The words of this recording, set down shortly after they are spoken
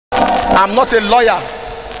I'm not a lawyer.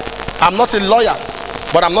 I'm not a lawyer,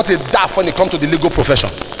 but I'm not a daft when it comes to the legal profession.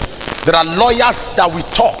 There are lawyers that we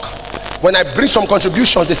talk. When I bring some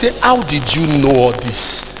contributions, they say, how did you know all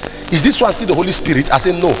this? Is this one still the Holy Spirit? I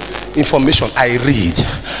say, no. Information I read.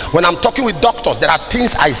 When I'm talking with doctors, there are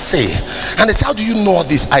things I say, and they say, how do you know all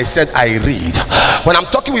this? I said, I read. When I'm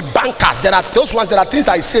talking with bankers, there are those ones, there are things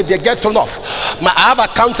I say, they get thrown off. I have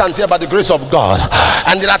accountants here by the grace of God,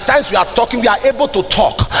 and there are times we are talking, we are able to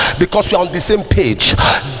talk because we are on the same page.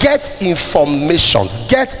 Get informations.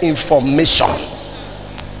 Get information.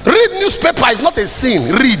 Read newspaper is not a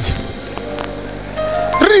sin. Read.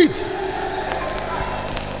 Read.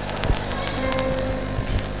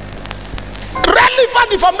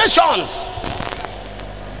 Relevant informations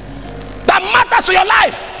that matters to your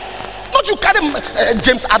life. Not you carry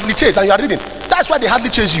James hardly chase and you are reading. That's why they hardly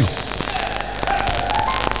chase you.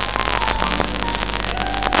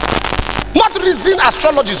 Not reason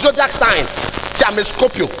astrology, zodiac sign. See, I'm a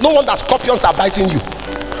Scorpio. No wonder scorpions are biting you.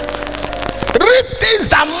 Read things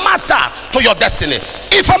that matter to your destiny.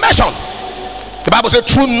 Information. The Bible says,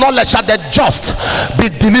 through knowledge shall the just be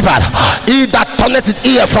delivered. He that turneth his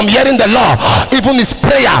ear from hearing the law, even his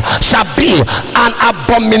prayer shall be an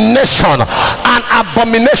abomination. An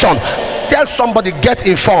abomination. Tell somebody, get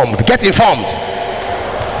informed. Get informed.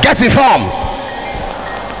 Get informed.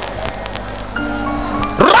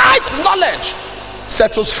 Right knowledge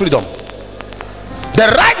settles freedom. The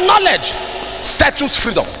right knowledge settles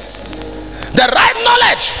freedom. The right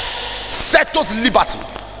knowledge settles liberty.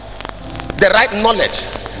 The right knowledge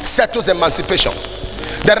settles emancipation.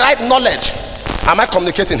 The right knowledge. Am I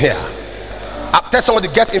communicating here? Tell somebody,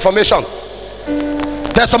 get information.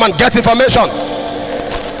 Tell someone, get information.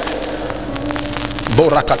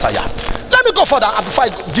 Let me go further before I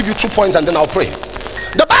give you 2 points and then I'll pray.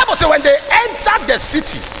 The Bible says when they entered the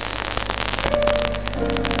city,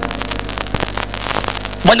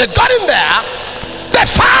 when they got in there, they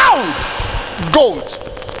found gold,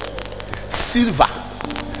 silver.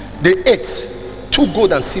 They ate 2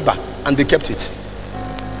 gold and silver and they kept it.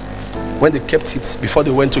 When they kept it, before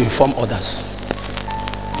they went to inform others,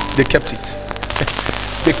 they kept it.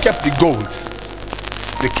 They kept the gold.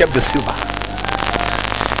 They kept the silver.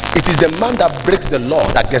 It is the man that breaks the law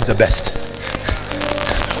that gets the best.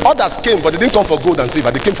 Others came, but they didn't come for gold and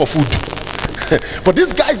silver. They came for food. But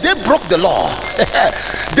these guys, they broke the law.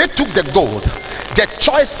 They took the gold, the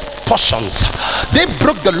choice portions. They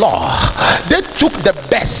broke the law. They took the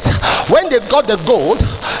best. When they got the gold,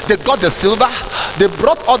 they got the silver. They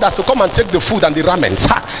brought others to come and take the food and the ramen.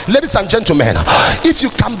 Ladies and gentlemen, if you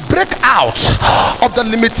can break out of the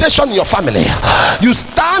limitation in your family, you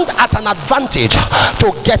stand at an advantage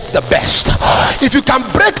to get the best. If you can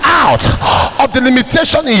break out of the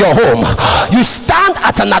limitation in your home, you stand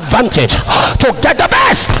at an advantage to get the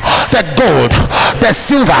best, the gold, the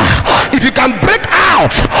silver. If you can break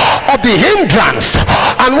out of the hindrance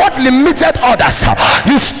and what limited others,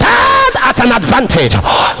 you stand at an advantage.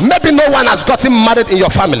 Maybe no one has gotten married in your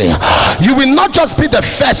family. You will not just be the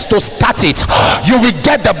first to start it, you will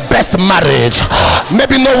get the best marriage.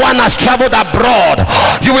 Maybe no one has traveled abroad.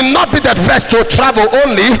 You will not be the first to travel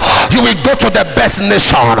only, you will go to the best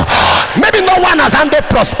nation. Maybe no one has handled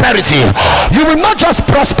prosperity. You will not just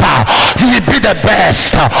prosper, you will be the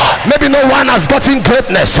best. Maybe no one has gotten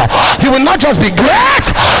greatness. You will not just be great,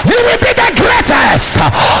 you will be the greatest.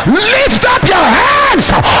 Lift up your hands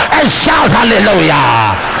and shout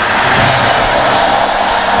hallelujah.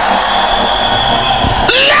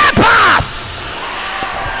 Lepers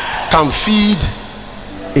can feed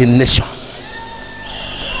a nation.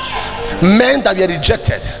 Men that were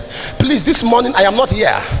rejected. Please, this morning I am not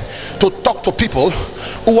here to talk to people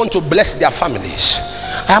who want to bless their families.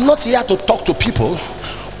 I am not here to talk to people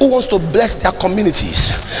who wants to bless their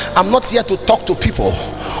communities. I'm not here to talk to people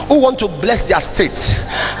who want to bless their states.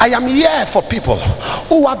 I am here for people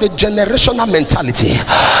who have a generational mentality.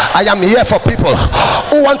 I am here for people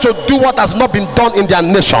who want to do what has not been done in their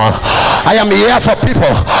nation. I am here for people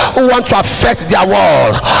who want to affect their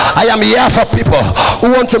world. I am here for people who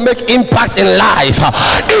want to make impact in life.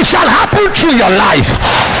 It shall happen through your life.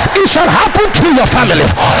 It shall happen through your family.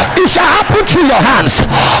 It shall happen through your hands.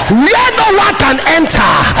 Where no one can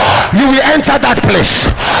enter, you will enter that place.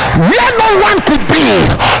 Where no one could be,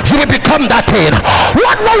 you will become that thing.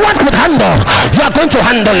 What no one could handle, you are going to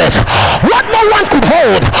handle it. What no one could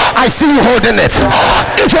hold, I see you holding it.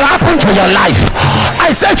 It will happen to your life.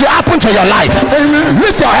 I said to happen to your life. Amen.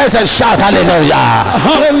 Lift your hands and shout hallelujah.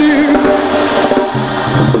 Hallelujah.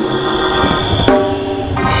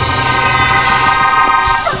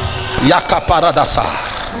 Yakaparadasa.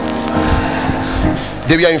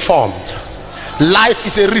 They were informed. Life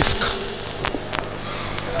is a risk.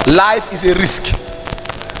 Life is a risk.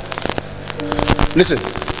 Listen.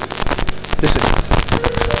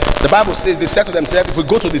 The Bible says they said to themselves, if we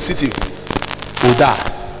go to the city, we'll die.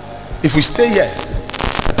 If we stay here,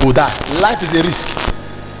 we'll die. Life is a risk.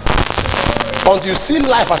 Until you see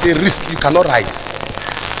life as a risk, you cannot rise.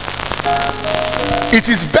 It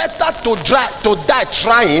is better to die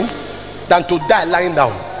trying than to die lying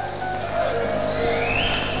down.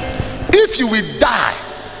 If you will die,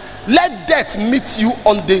 let death meet you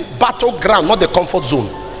on the battleground, not the comfort zone.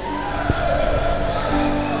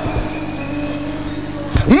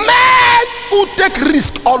 Men who take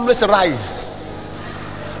risk always rise.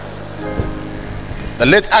 The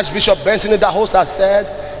late Archbishop Benson Idahosa said,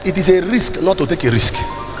 it is a risk not to take a risk.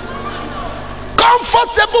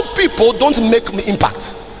 Comfortable people don't make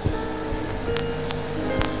impact.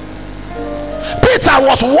 Peter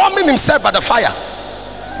was warming himself by the fire.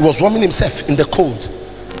 He was warming himself in the cold.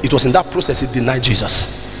 It was in that process he denied Jesus.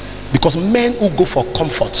 Because men who go for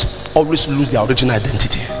comfort always lose their original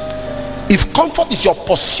identity. If comfort is your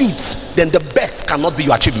pursuit, then the best cannot be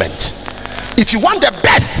your achievement. If you want the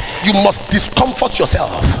best, you must discomfort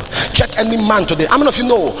yourself. Check any man today. How many of you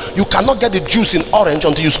know you cannot get the juice in orange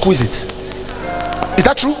until you squeeze it? Is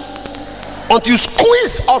that true? Until you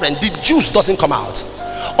squeeze orange, the juice doesn't come out.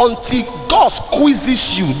 Until God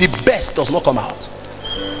squeezes you, the best does not come out.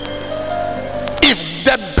 If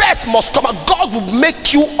the best must come out, God will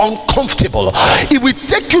make you uncomfortable. He will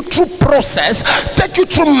take you through process, take you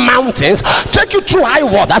through mountains, take you through high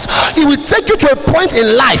waters. He will take you to a point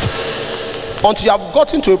in life. Until you have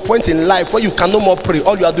gotten to a point in life where you can no more pray,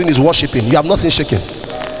 all you are doing is worshiping. You have not seen shaking.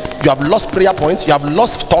 You have lost prayer points, you have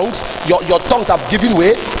lost tongues, your tongues have given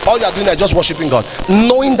way. All you are doing is just worshiping God,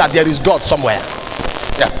 knowing that there is God somewhere.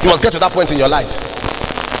 Yeah, you must get to that point in your life.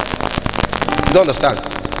 You don't understand?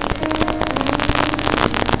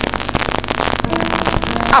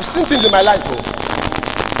 I've seen things in my life.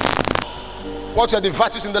 What were the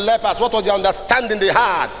virtues in the lepers? What was the understanding they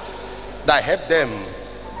had that helped them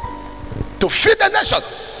to feed the nation?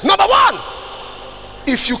 Number one,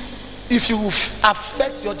 if you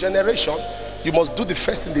affect your generation, you must do the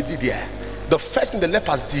first thing they did here. The first thing the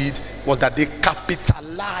lepers did was that they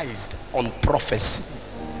capitalized on prophecy.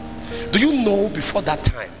 Do you know before that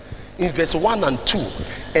time, in verse 1 and 2,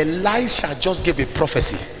 Elisha just gave a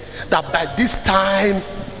prophecy that by this time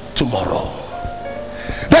tomorrow.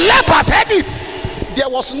 The lepers heard it. There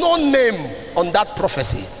was no name on that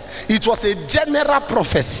prophecy. It was a general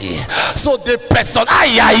prophecy. So they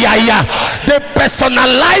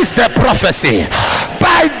personalized the prophecy.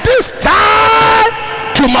 By this time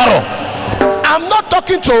tomorrow. I'm not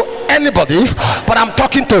talking to anybody, but I'm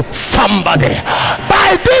talking to somebody.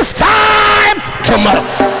 By this time tomorrow.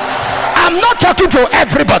 I'm not talking to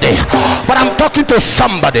everybody, but I'm talking to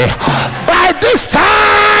somebody. By this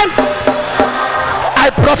time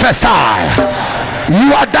I prophesy,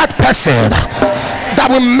 you are that person that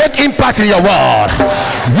will make impact in your world.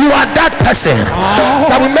 You are that person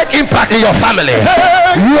that will make impact in your family.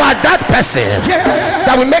 You are that person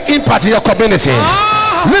that will make impact in your community.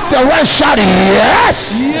 Lift the right shout,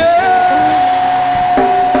 yes.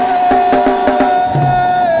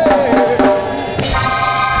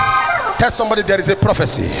 Tell somebody there is a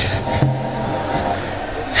prophecy.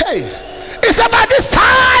 Hey, it's about this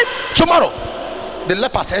time tomorrow. The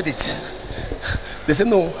lepers heard it. They said,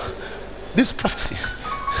 no, this prophecy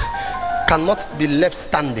cannot be left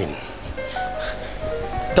standing.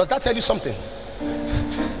 Does that tell you something?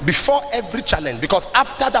 Before every challenge, because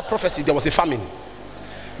after that prophecy there was a famine.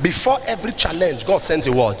 Before every challenge, God sends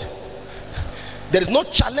a word. There is no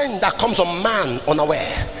challenge that comes on man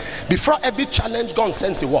unaware. Before every challenge, God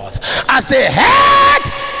sends a word. As they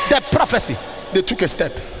heard the prophecy, they took a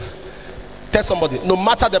step. Tell somebody, no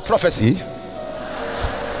matter the prophecy,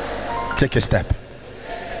 take a step.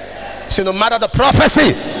 Say, no matter the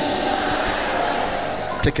prophecy,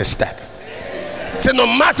 take a step. Say, no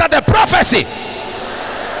matter the prophecy.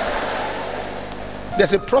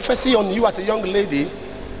 There's a prophecy on you as a young lady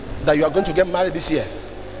that you are going to get married this year.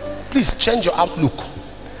 Please change your outlook.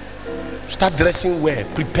 Start dressing well,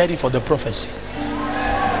 preparing for the prophecy.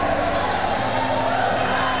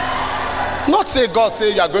 Not say God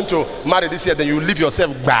say you are going to marry this year, then you leave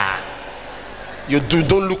yourself bad. You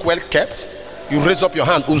don't look well kept. You raise up your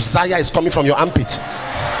hand. Uzziah is coming from your armpit.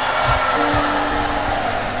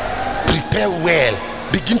 Prepare well.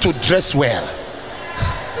 Begin to dress well.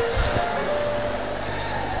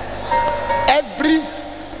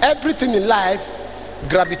 Everything in life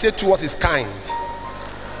gravitate towards its kind.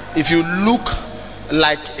 If you look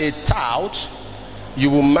like a tout, you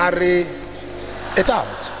will marry a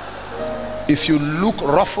tout. If you look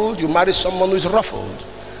ruffled, you marry someone who is ruffled.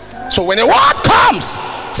 So when a word comes,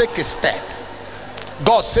 take a step.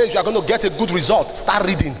 God says you are going to get a good result. Start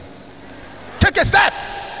reading. Take a step.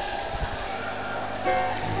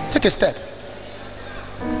 Take a step.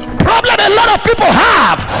 Problem a lot of people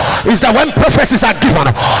have is that when prophecies are given,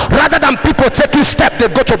 rather than people taking steps, they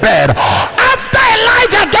go to bed. After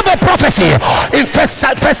Elijah gave a prophecy in first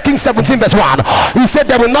Kings 17 verse 1, he said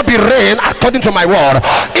there will not be rain according to my word.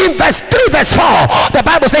 In verse 3 verse 4, the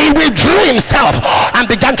Bible says he withdrew himself and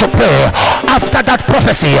began to pray. After that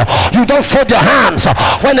prophecy, you don't fold your hands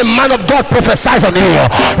when a man of God prophesies on you.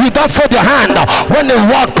 You don't fold your hand when the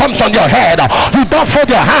word comes on your head. You don't fold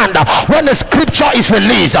your hand when the scripture is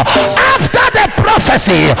released. After the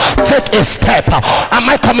prophecy, take a step. Am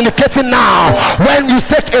I communicating now? When you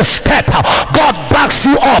take a step, God backs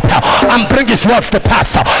you up and brings his words to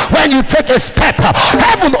pass. When you take a step,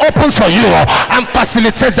 heaven opens for you and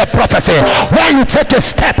facilitates the prophecy. When you take a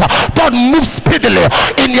step, God moves speedily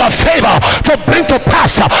in your favor to bring to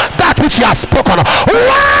pass that which he has spoken.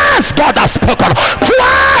 Once God has spoken,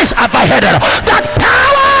 twice have I heard it. That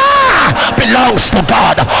power belongs to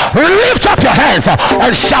God. Lift up your hands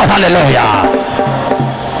and shout hallelujah.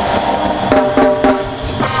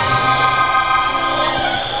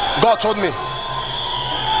 God told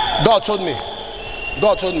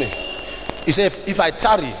me, he said, if I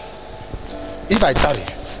tarry,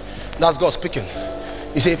 that's God speaking.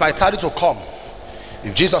 He said, if I tarry to come,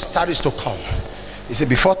 if Jesus tarries to come, he said,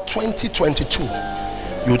 before 2022,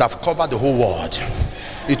 you would have covered the whole world.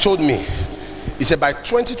 He told me, he said, by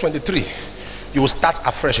 2023, you will start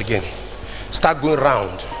afresh again. Start going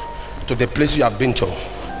round to the place you have been to.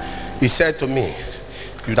 He said to me,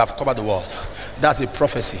 you would have covered the world. That's a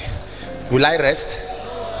prophecy. Will I rest?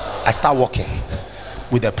 I start walking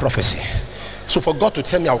with the prophecy. So for God to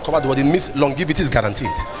tell me I'll cover the world, it means longevity is guaranteed.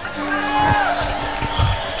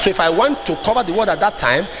 So if I want to cover the world at that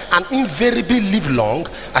time and invariably live long,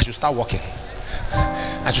 I should start walking.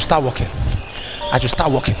 I should start walking. I should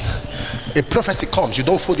start walking. A prophecy comes, you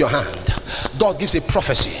don't fold your hand. God gives a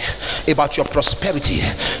prophecy about your prosperity.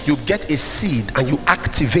 You get a seed and you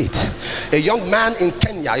activate. A young man in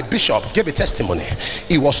Kenya, a bishop, gave a testimony.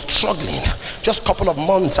 He was struggling. Just a couple of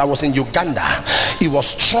months, I was in Uganda. He was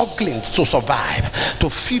struggling to survive. To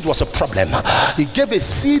feed was a problem. He gave a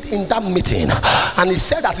seed in that meeting, and he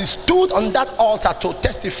said as he stood on that altar to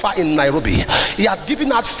testify in Nairobi, he had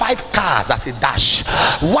given out 5 cars as a dash.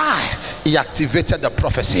 Why? He activated the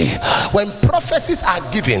prophecy. When prophecies are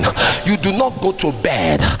given, you do not go to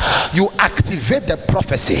bed. You activate the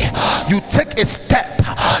prophecy. You take a step.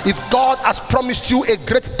 If God has promised you a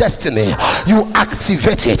great destiny, you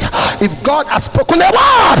activate it. If God has spoken a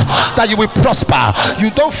word that you will prosper, you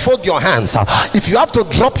don't fold your hands. If you have to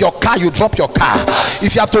drop your car, you drop your car.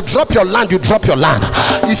 If you have to drop your land, you drop your land.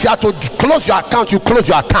 If you have to close your account, you close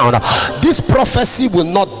your account. This prophecy will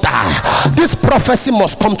not die. This prophecy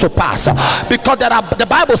must come to pass, because the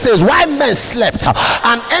Bible says, why men slept,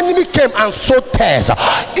 an enemy came and sowed tares.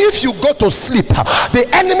 If you go to sleep, the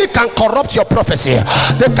enemy can corrupt your prophecy.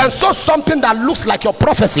 They can sow something that looks like your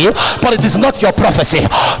prophecy, but it is not your prophecy.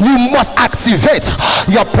 You must activate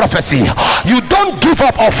your prophecy. You don't give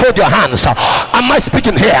up or fold your hands. Am I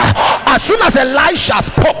speaking here? As soon as Elisha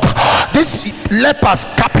spoke, these lepers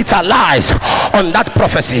capitalized on that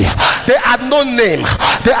prophecy. They had no name,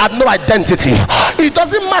 they had no identity. It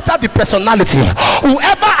doesn't matter the personality.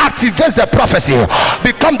 Whoever activates the prophecy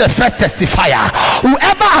become the first testifier.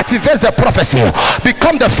 Whoever activates the prophecy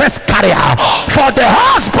become the first carrier. For the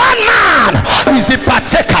husbandman is the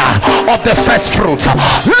partaker of the first fruit.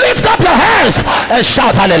 Lift up your hands and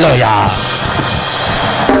shout hallelujah.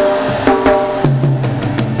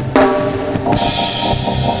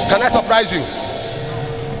 Can I surprise you?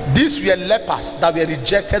 These were lepers that were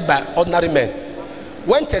rejected by ordinary men.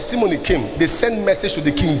 When testimony came, they sent message to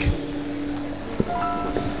the king.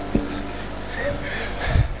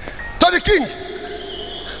 To the king.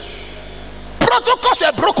 Protocols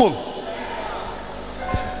were broken.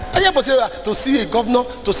 To see a governor,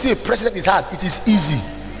 to see a president is hard. It is easy.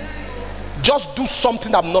 Just do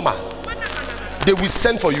something abnormal, they will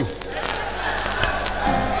send for you.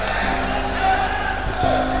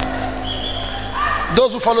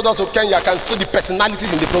 Those who followed us to Kenya can see the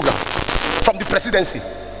personalities in the program from the presidency.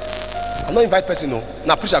 I'm not invite person, no.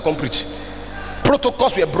 Now preacher come preach.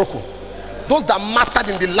 Protocols were broken. Those that mattered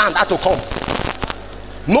in the land had to come.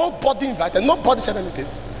 Nobody invited, nobody said anything.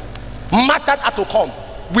 Mattered had to come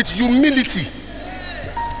with humility.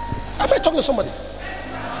 Am I talking to somebody?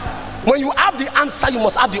 When you have the answer, you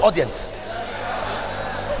must have the audience.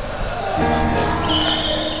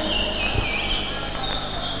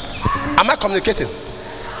 Am I communicating?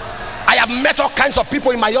 I have met all kinds of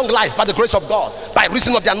people in my young life by the grace of God, by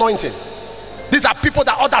reason of the anointing. These are people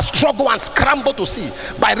that others struggle and scramble to see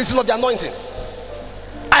by reason of the anointing.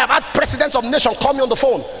 I have had presidents of nations call me on the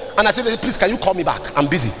phone, and I say, please, can you call me back? I'm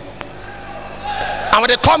busy. And when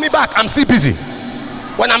they call me back, I'm still busy.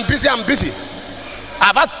 When I'm busy, I'm busy.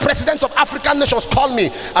 I've had presidents of African nations call me.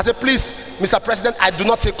 I say, please, Mr. President, I do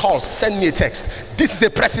not take calls. Send me a text. This is a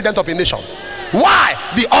president of a nation. Why?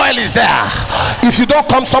 The oil is there. If you don't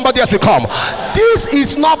come, somebody else will come. This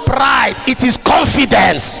is not pride, it is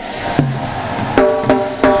confidence.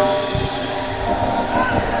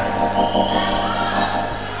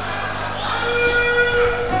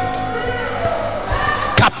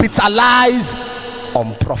 Capitalize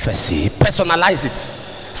on prophecy. Personalize it.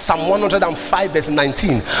 Psalm 105 verse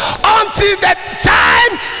 19. Until the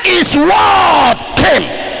time his word came.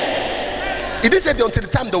 It didn't say until the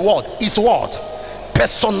time the word, his word.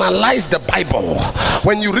 Personalize the Bible.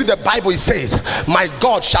 When you read the Bible, it says, my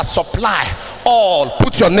God shall supply all,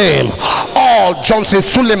 put your name, all Johnson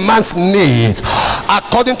Suleman's needs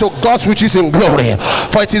according to God's riches in glory.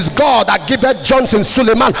 For it is God that giveth Johnson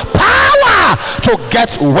Suleman power to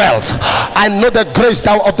get wealth. I know the grace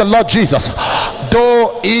now of the Lord Jesus.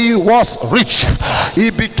 Though he was rich, he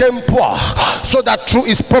became poor, so that through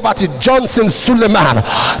his poverty Johnson Suleman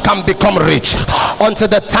can become rich, until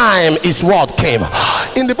the time his word came.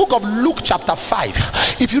 In the book of Luke chapter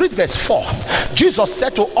 5, if you read verse 4, Jesus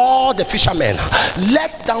said to all the fishermen,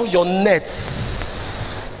 let down your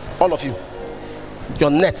nets, all of you,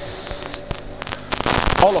 your nets,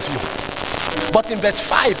 all of you. But in verse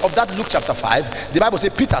 5 of that Luke chapter 5, the Bible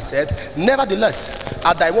says, Peter said, nevertheless,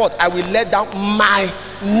 at thy word I will let down my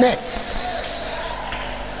nets.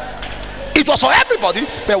 It was for everybody,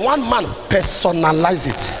 but one man personalized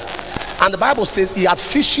it. And the Bible says he had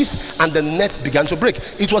fishes and the net began to break.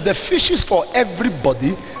 It was the fishes for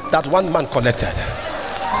everybody that one man collected.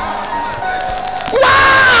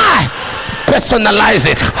 Why? Personalize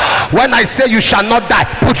it. When I say you shall not die,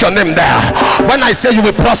 put your name there. When I say you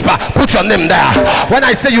will prosper, put your name there. When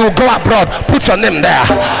I say you will go abroad, put your name there.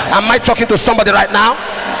 Am I talking to somebody right now?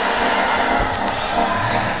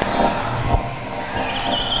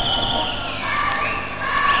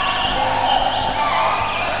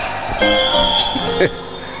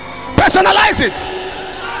 Personalize it.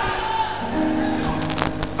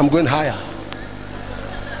 I'm going higher.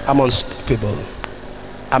 I'm unstoppable.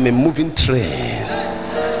 I'm a moving train.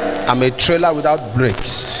 I'm a trailer without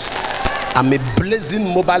brakes. I'm a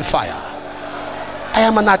blazing mobile fire. I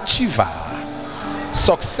am an achiever.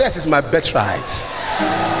 Success is my birthright.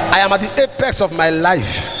 I am at the apex of my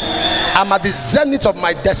life. I'm at the zenith of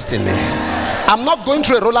my destiny. I'm not going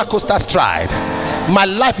through a roller coaster stride. My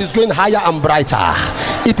life is going higher and brighter.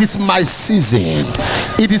 It is my season.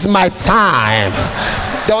 It is my time.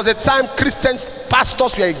 There was a time Christians,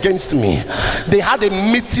 pastors were against me. They had a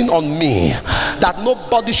meeting on me that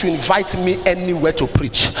nobody should invite me anywhere to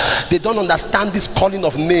preach. They don't understand this calling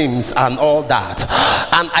of names and all that.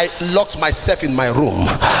 And I locked myself in my room.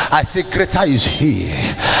 I say, greater is he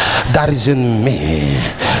that is in me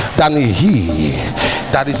than he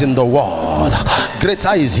that is in the world.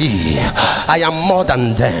 Greater is he. I am more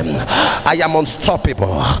than them. I am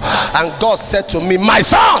unstoppable. And God said to me, my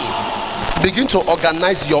son, begin to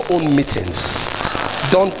organize your own meetings.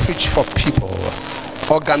 Don't preach for people.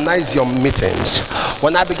 Organize your meetings.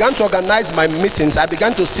 When I began to organize my meetings, I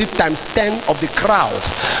began to see times 10 of the crowd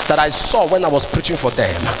that I saw when I was preaching for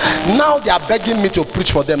them. Now they are begging me to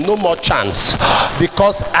preach for them. No more chance,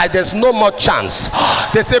 because there's no more chance.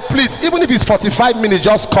 They say, please, even if it's 45 minutes,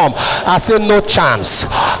 just come. I say, no chance.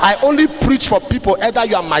 I only preach for people, either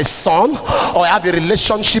you are my son or I have a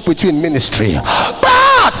relationship with you in ministry.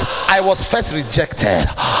 But I was first rejected.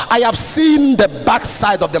 I have seen the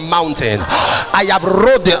backside of the mountain. I have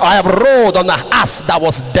rode on an ass that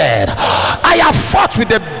was dead. I have fought with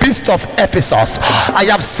the beast of Ephesus. I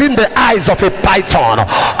have seen the eyes of a python.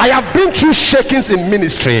 I have been through shakings in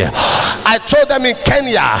ministry. I told them in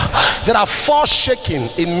Kenya there are 4 shaking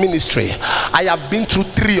in ministry. I have been through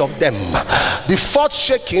 3 of them. The 4th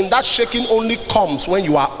shaking, that shaking only comes when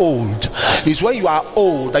you are old. It's when you are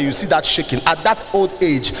old that you see that shaking. At that old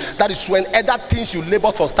age, that is when either things you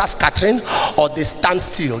labor for start scattering or they stand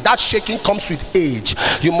still. That shaking comes with age.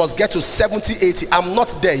 You must get to 70, 80. I'm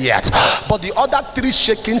not there yet. But the other 3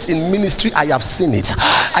 shakings in ministry, I have seen it.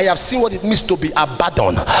 I have seen what it means to be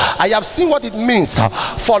abandoned. I have seen what it means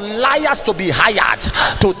for liars to be hired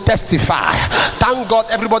to testify. Thank God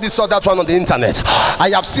everybody saw that one on the internet.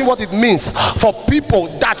 I have seen what it means for people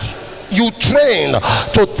that you train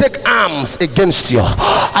to take arms against you.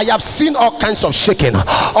 I have seen all kinds of shaking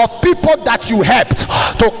of people that you helped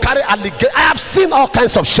to carry allegation. I have seen all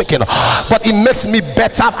kinds of shaking, but it makes me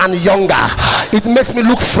better and younger. It makes me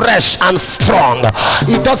look fresh and strong.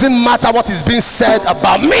 It doesn't matter what is being said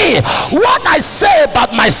about me. What I say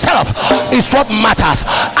about myself is what matters.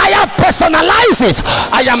 I have personalized it.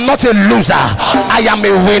 I am not a loser. I am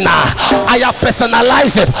a winner. I have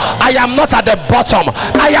personalized it. I am not at the bottom.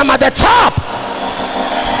 I am at the top.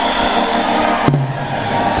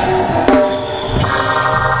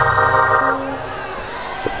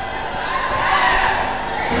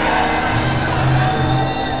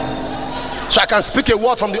 So I can speak a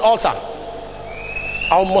word from the altar.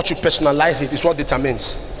 How much you personalize it is what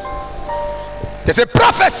determines. There's a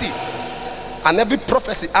prophecy, and every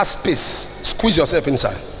prophecy has space. Squeeze yourself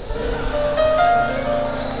inside.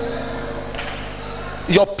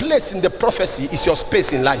 Your place in the prophecy is your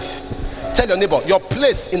space in life. Tell your neighbor, your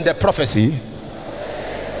place in the prophecy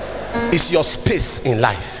is your space in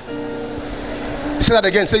life. Say that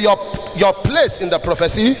again. Say your place in the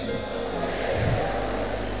prophecy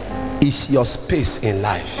is your space in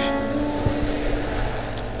life.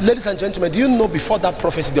 Ladies and gentlemen, do you know before that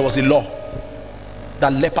prophecy there was a law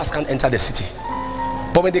that lepers can't enter the city?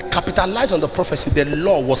 But when they capitalized on the prophecy, the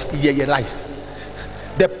law was yearized.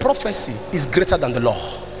 The prophecy is greater than the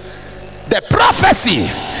law. The prophecy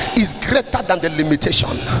is greater than the limitation.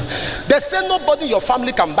 They say nobody in your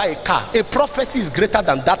family can buy a car. A prophecy is greater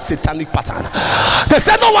than that satanic pattern. They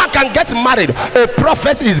say no one can get married. A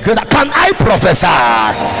prophecy is greater. Can I prophesy?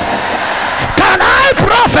 Can I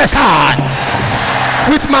prophesy?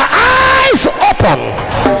 With my eyes open,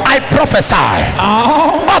 I prophesy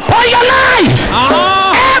upon your life.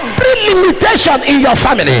 Every limitation in your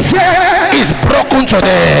family is broken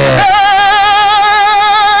today.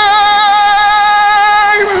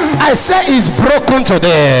 I say it's broken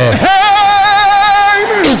today.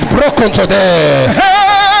 It's broken today.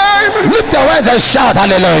 Lift your voice and shout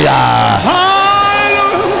hallelujah.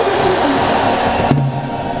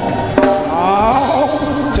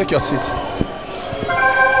 Take your seat.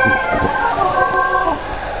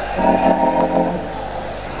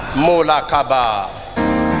 Mola Kaba.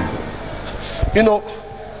 You know,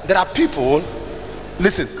 there are people,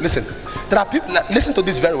 listen. There are people, listen to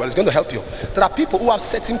this very well, it's going to help you. There are people who have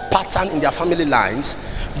certain pattern in their family lines.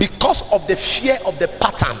 Because of the fear of the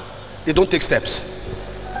pattern, they don't take steps.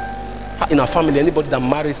 In our family, anybody that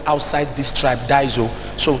marries outside this tribe dies.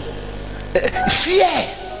 So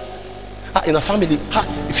fear. In a family,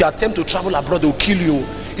 if you attempt to travel abroad, they'll kill you.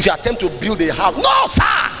 If you attempt to build a house, no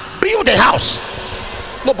sir, build a house.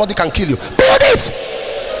 Nobody can kill you. Build it.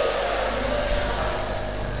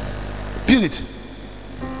 Build it.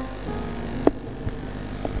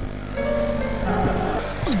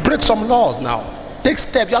 Let's break some laws now. Take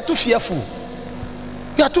steps. You are too fearful.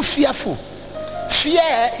 You are too fearful.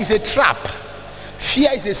 Fear is a trap.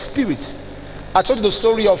 Fear is a spirit. I told you the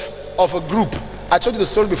story of a group. I told you the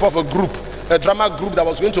story before of a group, a drama group that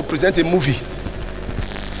was going to present a movie.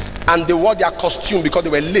 And they wore their costume because they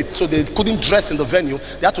were late, so they couldn't dress in the venue.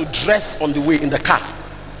 They had to dress on the way in the car.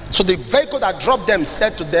 So the vehicle that dropped them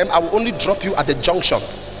said to them, I will only drop you at the junction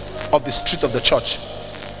of the street of the church.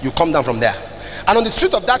 You come down from there. And on the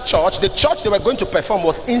street of that church, the church they were going to perform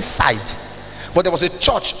was inside, but there was a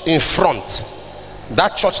church in front.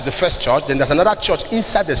 That church is the first church. Then there's another church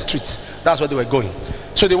inside the street. That's where they were going.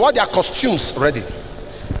 So they wore their costumes ready.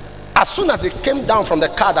 As soon as they came down from the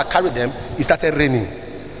car that carried them, it started raining.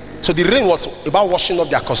 So the rain was about washing up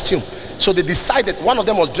their costume. So they decided, one of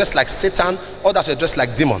them was dressed like Satan, others were dressed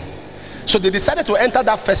like demon. So they decided to enter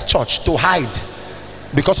that first church to hide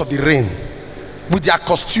because of the rain with their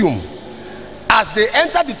costume. As they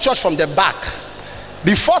entered the church from the back,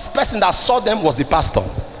 the first person that saw them was the pastor.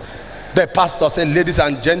 The pastor said, ladies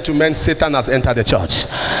and gentlemen, Satan has entered the church.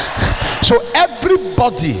 So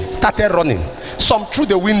everybody started running. Some through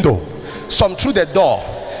the window, some through the door.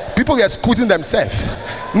 People were squeezing themselves.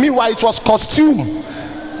 Meanwhile, it was costume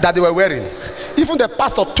that they were wearing. Even the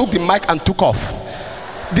pastor took the mic and took off.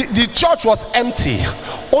 The church was empty.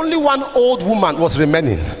 Only one old woman was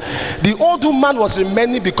remaining. The old woman was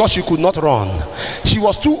remaining because she could not run. She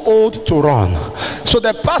was too old to run. So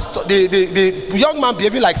the pastor, the young man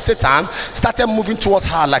behaving like Satan, started moving towards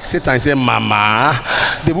her like Satan. He said, Mama.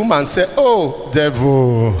 The woman said, oh,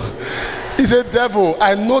 devil. He said, devil,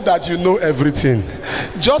 I know that you know everything.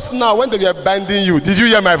 Just now when they were binding you, did you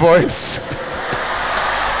hear my voice?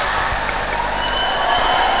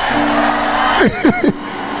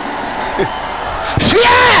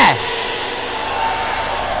 Fear!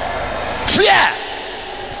 Fear!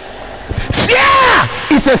 Fear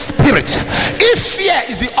is a spirit. If fear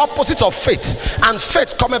is the opposite of faith, and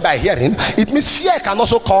faith coming by hearing, it means fear can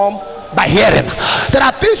also come by hearing. There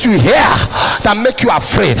are things you hear that make you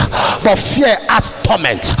afraid, but fear has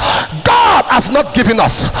torment. God has not given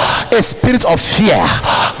us a spirit of fear,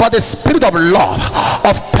 but a spirit of love,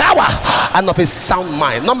 of power, and of a sound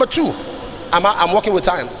mind. Number two, I'm working with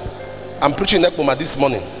time. I'm preaching Ekpoma this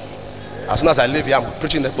morning. As soon as I leave here, I'm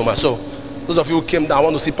preaching Ekpoma. So those of you who came down, I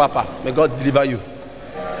want to see Papa. May God deliver you.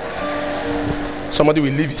 Somebody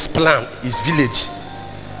will leave his plan, his village,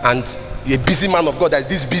 and you're a busy man of God that is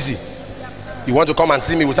this busy. You want to come and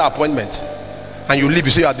see me without appointment, and you leave,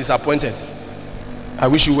 you say you are disappointed. I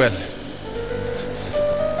wish you well.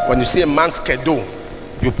 When you see a man's schedule,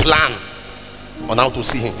 you plan on how to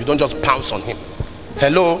see him. You don't just pounce on him.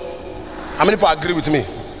 Hello? How many people agree with me?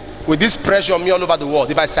 With this pressure on me all over the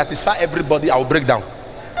world, if I satisfy everybody, I will break down.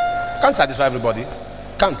 Can't satisfy everybody.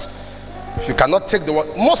 Can't. If you cannot take the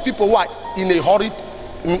word, most people who are in a hurry,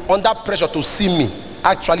 under pressure to see me,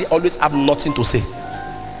 actually always have nothing to say.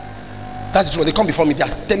 That's the truth. They come before me, they are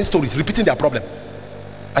telling stories, repeating their problem.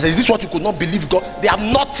 I say, is this what you could not believe God? They have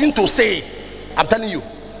nothing to say. I'm telling you.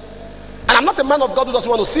 And I'm not a man of God who doesn't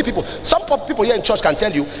want to see people. Some people here in church can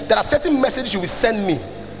tell you there are certain messages you will send me.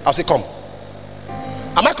 I'll say, come.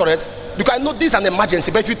 Am I correct? Because I know this is an emergency.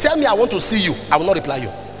 But if you tell me I want to see you, I will not reply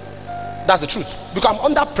you. That's the truth. Because I'm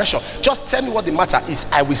under pressure. Just tell me what the matter is.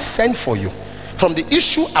 I will send for you. From the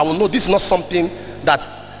issue, I will know this is not something that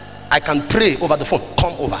I can pray over the phone.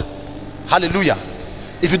 Come over. Hallelujah.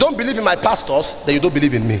 If you don't believe in my pastors, then you don't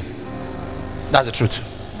believe in me. That's the truth.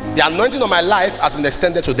 The anointing of my life has been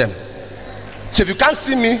extended to them. So if you can't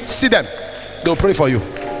see me, see them. They'll pray for you.